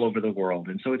way all over the world.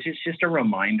 And so it's just a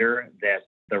reminder that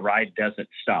the ride doesn't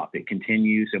stop. It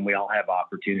continues, and we all have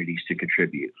opportunities to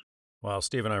contribute. Well,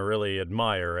 Stephen, I really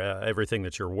admire everything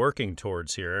that you're working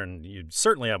towards here, and you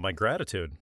certainly have my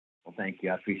gratitude. Well, thank you.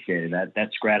 I appreciate it.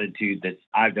 That's gratitude that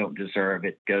I don't deserve.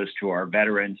 It goes to our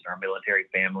veterans and our military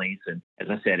families. And as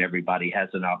I said, everybody has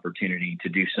an opportunity to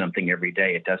do something every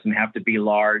day. It doesn't have to be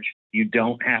large. You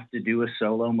don't have to do a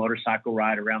solo motorcycle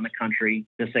ride around the country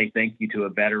to say thank you to a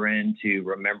veteran, to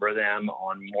remember them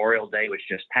on Memorial Day, which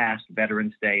just passed,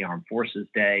 Veterans Day, Armed Forces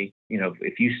Day.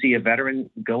 If you see a veteran,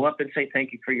 go up and say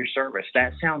thank you for your service.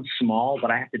 That sounds small,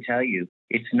 but I have to tell you,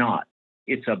 it's not.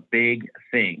 It's a big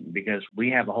thing because we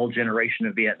have a whole generation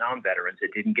of Vietnam veterans that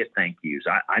didn't get thank yous.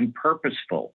 I'm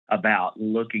purposeful about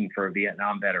looking for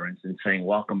Vietnam veterans and saying,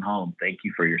 welcome home. Thank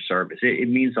you for your service. It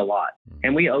means a lot,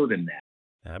 and we owe them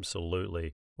that.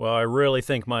 Absolutely. Well, I really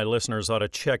think my listeners ought to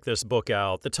check this book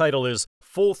out. The title is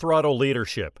Full Throttle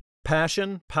Leadership: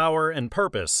 Passion, Power, and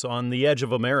Purpose on the Edge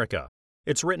of America.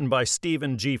 It's written by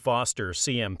Stephen G. Foster,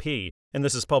 CMP, and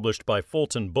this is published by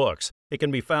Fulton Books. It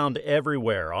can be found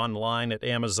everywhere, online at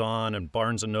Amazon and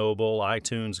Barnes & Noble,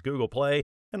 iTunes, Google Play,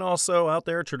 and also out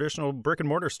there at traditional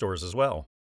brick-and-mortar stores as well.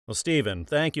 Well, Stephen,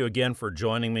 thank you again for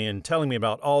joining me and telling me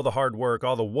about all the hard work,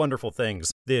 all the wonderful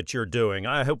things that you're doing.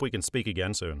 I hope we can speak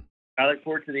again soon. I look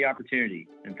forward to the opportunity,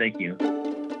 and thank you.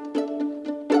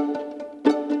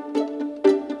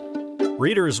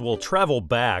 Readers will travel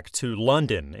back to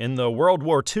London in the World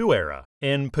War II era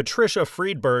in Patricia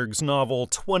Friedberg's novel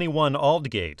 21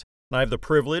 Aldgate. I have the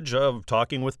privilege of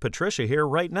talking with Patricia here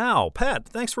right now. Pat,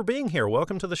 thanks for being here.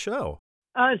 Welcome to the show.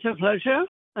 It's a pleasure.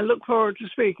 I look forward to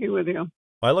speaking with you.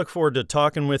 I look forward to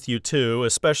talking with you too,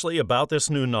 especially about this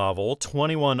new novel,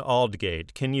 21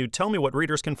 Aldgate. Can you tell me what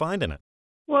readers can find in it?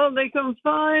 Well, they can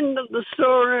find the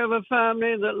story of a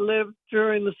family that lived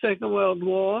during the Second World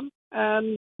War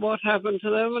and what happened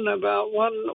to them, and about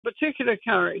one particular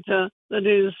character that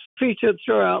is featured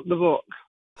throughout the book.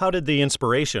 How did the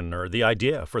inspiration or the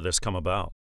idea for this come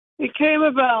about? It came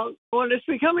about, well, it's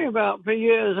been coming about for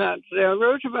years, actually. I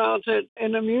wrote about it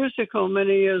in a musical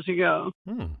many years ago.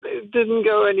 It didn't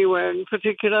go anywhere in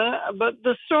particular, but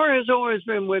the story has always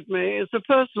been with me. It's a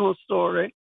personal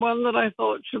story, one that I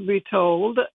thought should be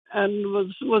told, and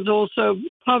was also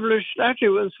published. Actually,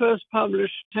 it was first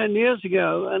published 10 years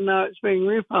ago, and now it's being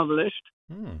republished.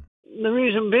 The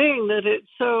reason being that it's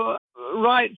so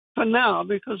right for now,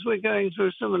 because we're going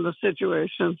through similar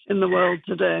situations in the world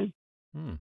today.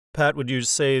 Pat, would you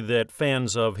say that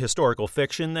fans of historical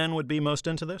fiction then would be most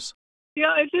into this?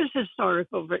 Yeah, it is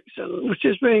historical fiction, which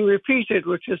is being repeated,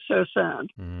 which is so sad.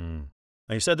 Now,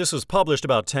 you said this was published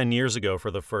about 10 years ago for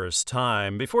the first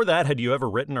time. Before that, had you ever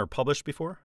written or published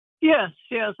before? Yes.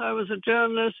 I was a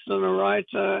journalist and a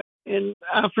writer in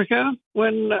Africa.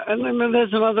 And then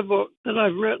there's another book that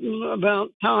I've written about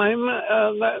time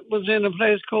that was in a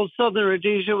place called Southern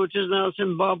Rhodesia, which is now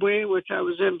Zimbabwe, which I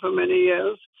was in for many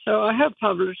years. So I have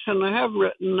published and I have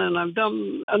written, and I've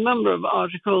done a number of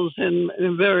articles in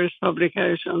various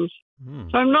publications.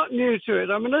 So I'm not new to it.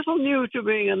 I'm a little new to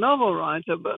being a novel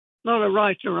writer, but not a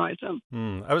writer.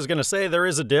 I was going to say there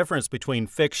is a difference between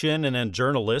fiction and then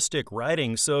journalistic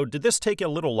writing. So did this take you a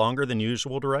little longer than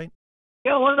usual to write?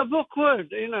 Yeah, well, a book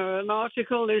would. An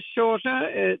article is shorter.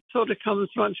 It sort of comes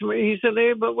much more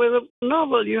easily. But with a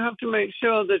novel, you have to make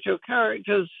sure that your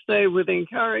characters stay within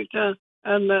character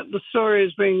and that the story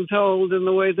is being told in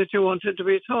the way that you want it to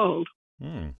be told.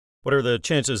 What are the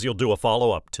chances you'll do a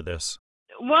follow-up to this?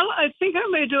 Well, I think I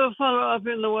may do a follow-up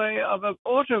in the way of an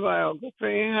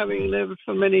autobiography, having lived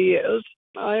for many years.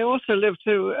 I also lived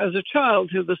as a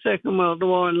child through the Second World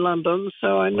War in London,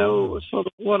 so I know sort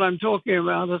of what I'm talking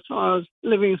about as far as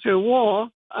living through war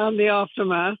and the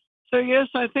aftermath. So yes,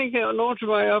 I think an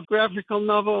autobiographical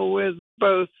novel with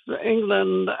both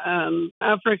England and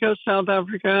Africa, South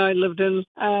Africa I lived in,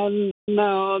 and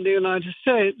now the United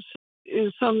States,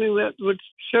 is something that would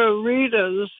show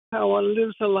readers how one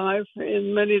lives a life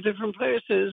in many different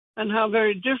places and how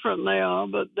very different they are,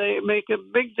 but they make a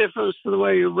big difference to the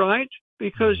way you write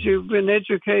because you've been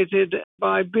educated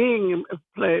by being in a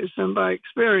place and by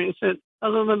experiencing it,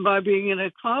 other than by being in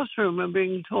a classroom and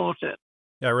being taught it.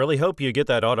 Yeah, I really hope you get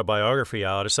that autobiography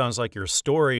out. It sounds like your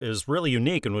story is really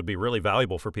unique and would be really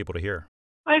valuable for people to hear.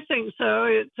 I think so.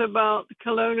 It's about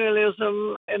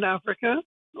colonialism in Africa,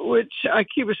 which I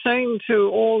keep saying to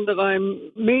all that I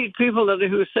meet, people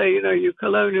who say, you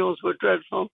colonials were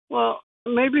dreadful. Well,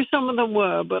 maybe some of them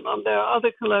were, but there are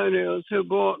other colonials who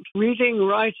brought reading,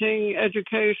 writing,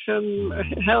 education,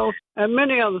 health, and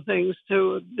many other things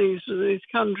to these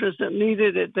countries that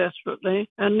needed it desperately.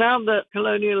 And now that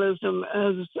colonialism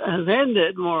has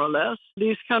ended, more or less,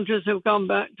 these countries have gone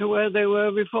back to where they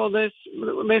were before they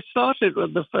started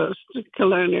with the first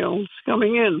colonials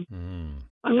coming in.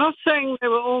 I'm not saying they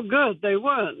were all good. They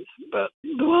weren't. But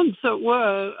the ones that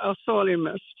were are sorely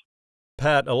missed.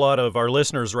 Pat, a lot of our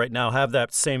listeners right now have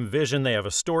that same vision. They have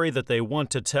a story that they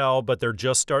want to tell, but they're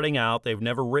just starting out. They've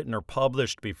never written or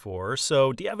published before.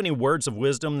 So do you have any words of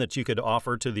wisdom that you could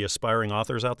offer to the aspiring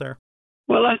authors out there?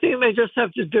 Well, I think they just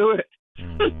have to do it.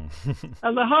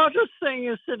 And the hardest thing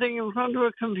is sitting in front of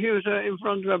a computer, in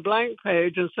front of a blank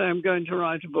page and say, I'm going to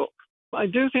write a book. I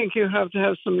do think you have to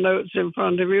have some notes in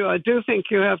front of you. I do think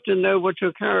you have to know what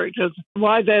your characters,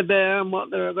 why they're there and what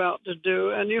they're about to do.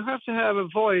 And you have to have a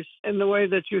voice in the way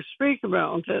that you speak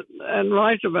about it and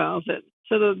write about it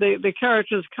so that the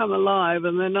characters come alive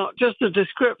and they're not just a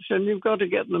description. You've got to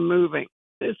get them moving.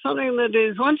 It's something that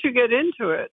is, once you get into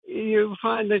it, you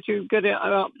find that you get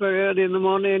up very early in the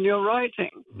morning and you're writing.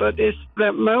 But it's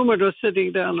that moment of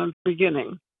sitting down and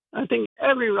beginning. I think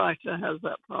every writer has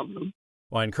that problem.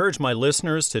 Well, I encourage my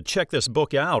listeners to check this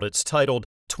book out. It's titled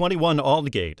 21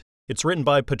 Aldgate. It's written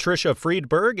by Patricia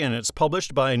Friedberg, and it's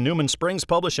published by Newman Springs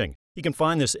Publishing. You can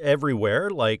find this everywhere,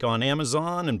 like on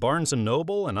Amazon and Barnes &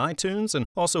 Noble and iTunes, and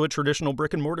also at traditional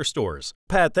brick-and-mortar stores.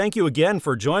 Pat, thank you again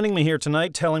for joining me here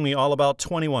tonight, telling me all about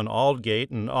 21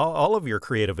 Aldgate and all of your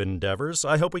creative endeavors.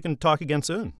 I hope we can talk again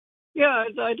soon. Yeah,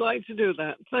 I'd like to do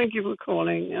that. Thank you for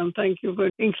calling, and thank you for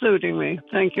including me.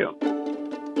 Thank you.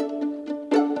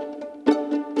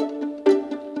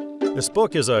 This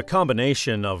book is a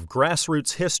combination of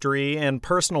grassroots history and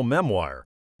personal memoir.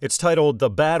 It's titled The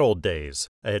Bad Old Days,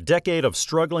 A Decade of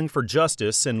Struggling for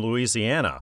Justice in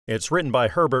Louisiana. It's written by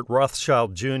Herbert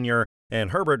Rothschild Jr.,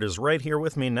 and Herbert is right here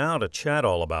with me now to chat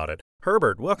all about it.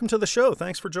 Herbert, welcome to the show.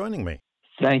 Thanks for joining me.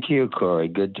 Thank you, Corey.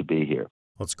 Good to be here.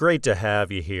 Well, it's great to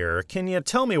have you here. Can you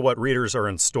tell me what readers are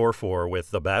in store for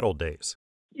with The Bad Old Days?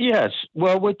 Yes.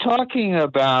 Well, we're talking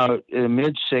about the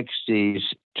mid-'60s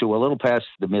to a little past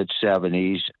the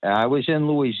mid-'70s. I was in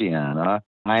Louisiana.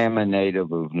 I am a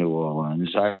native of New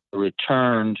Orleans. I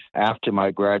returned after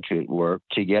my graduate work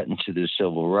to get into the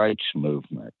civil rights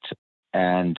movement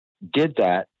and did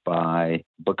that by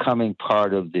becoming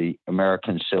part of the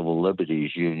American Civil Liberties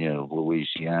Union of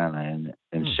Louisiana.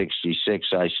 In 66,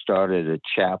 I started a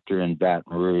chapter in Baton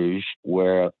Rouge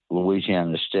where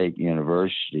Louisiana State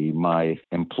University, my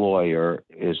employer,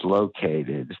 is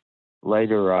located.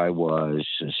 Later, I was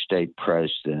a state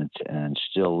president and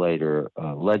still later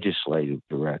a legislative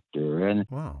director. And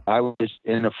I was,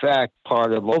 in effect,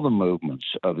 part of all the movements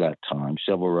of that time,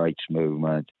 civil rights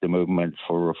movement, the movement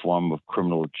for reform of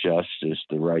criminal justice,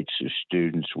 the rights of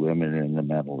students, women, and the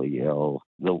mentally ill,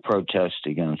 the protest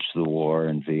against the war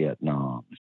in Vietnam.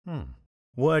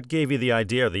 What gave you the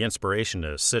idea, the inspiration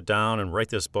to sit down and write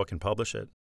this book and publish it?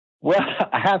 Well,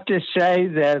 I have to say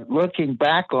that looking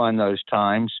back on those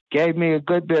times gave me a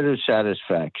good bit of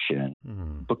satisfaction.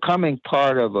 Becoming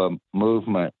part of a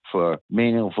movement for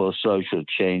meaningful social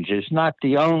change is not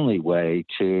the only way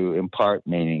to impart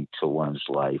meaning to one's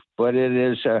life, but it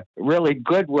is a really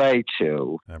good way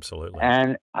to. Absolutely.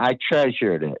 And I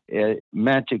treasured it. It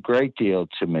meant a great deal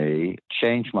to me,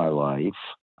 changed my life.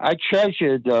 I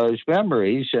treasured those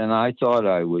memories, and I thought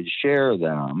I would share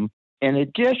them. In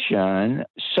addition,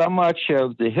 so much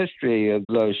of the history of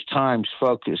those times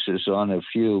focuses on a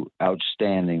few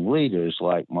outstanding leaders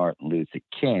like Martin Luther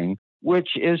King, which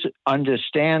is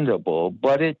understandable,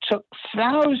 but it took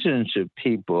thousands of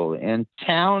people in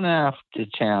town after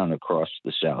town across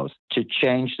the South to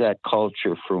change that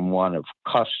culture from one of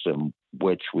custom,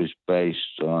 which was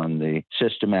based on the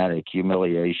systematic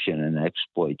humiliation and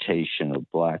exploitation of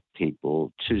Black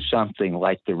people, to something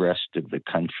like the rest of the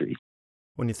country.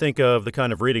 When you think of the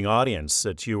kind of reading audience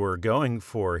that you were going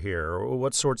for here,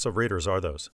 what sorts of readers are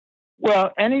those?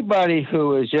 Well, anybody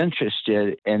who is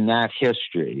interested in that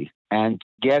history and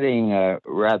getting a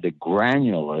rather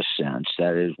granular sense,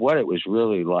 that is, what it was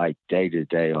really like day to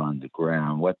day on the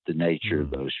ground, what the nature of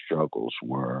those struggles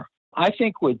were, I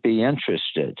think would be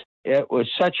interested. It was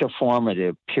such a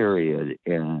formative period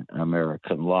in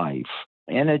American life.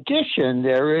 In addition,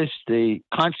 there is the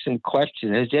constant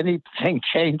question, has anything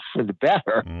changed for the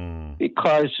better?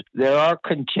 Because there are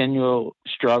continual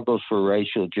struggles for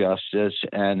racial justice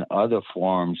and other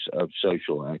forms of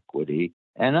social equity.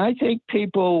 And I think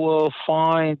people will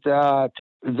find that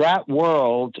that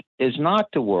world is not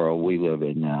the world we live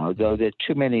in now, though there are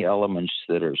too many elements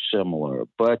that are similar,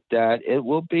 but that it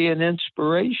will be an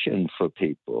inspiration for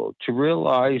people to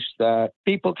realize that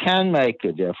people can make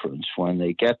a difference when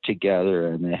they get together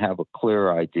and they have a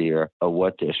clear idea of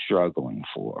what they're struggling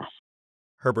for.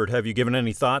 Herbert, have you given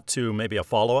any thought to maybe a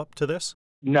follow-up to this?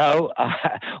 No,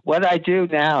 what I do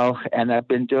now, and I've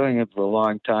been doing it for a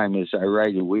long time, is I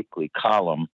write a weekly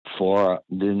column for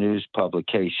the news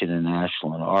publication in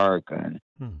Ashland, Oregon.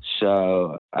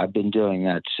 So I've been doing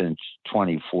that since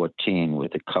 2014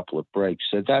 with a couple of breaks.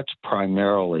 So that's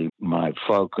primarily my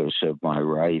focus of my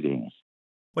writing.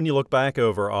 When you look back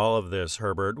over all of this,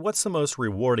 Herbert, what's the most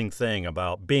rewarding thing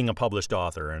about being a published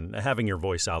author and having your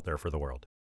voice out there for the world?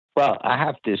 Well, I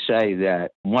have to say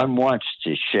that one wants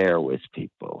to share with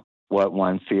people what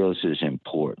one feels is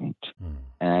important.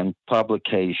 And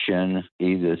publication,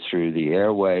 either through the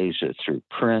airways or through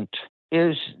print,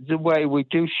 is the way we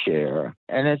do share.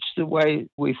 And it's the way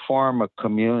we form a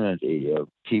community of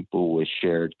people with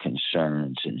shared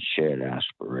concerns and shared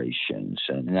aspirations.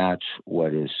 And that's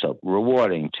what is so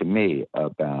rewarding to me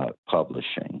about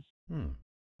publishing.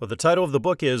 Well, the title of the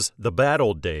book is The Bad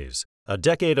Old Days, A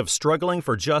Decade of Struggling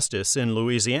for Justice in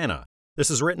Louisiana. This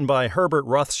is written by Herbert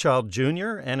Rothschild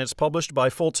Jr., and it's published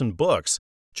by Fulton Books.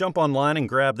 Jump online and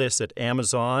grab this at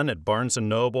Amazon, at Barnes &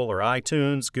 Noble or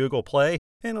iTunes, Google Play,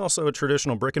 and also at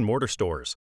traditional brick-and-mortar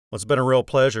stores. Well, it's been a real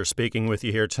pleasure speaking with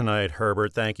you here tonight,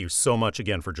 Herbert. Thank you so much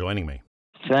again for joining me.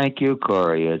 Thank you,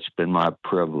 Corey. It's been my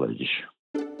privilege.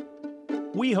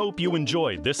 We hope you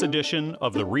enjoyed this edition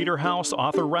of the Reader House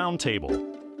Author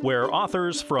Roundtable, where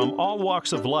authors from all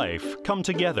walks of life come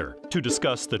together to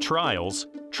discuss the trials,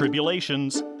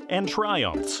 tribulations, and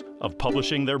triumphs of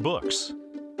publishing their books.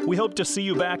 We hope to see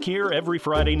you back here every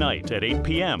Friday night at 8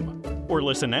 p.m. or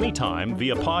listen anytime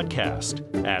via podcast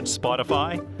at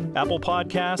Spotify, Apple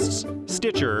Podcasts,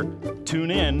 Stitcher,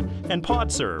 TuneIn, and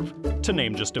PodServe, to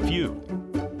name just a few.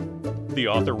 The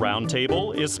Author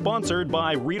Roundtable is sponsored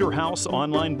by Reader House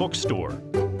Online Bookstore,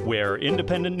 where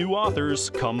independent new authors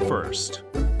come first.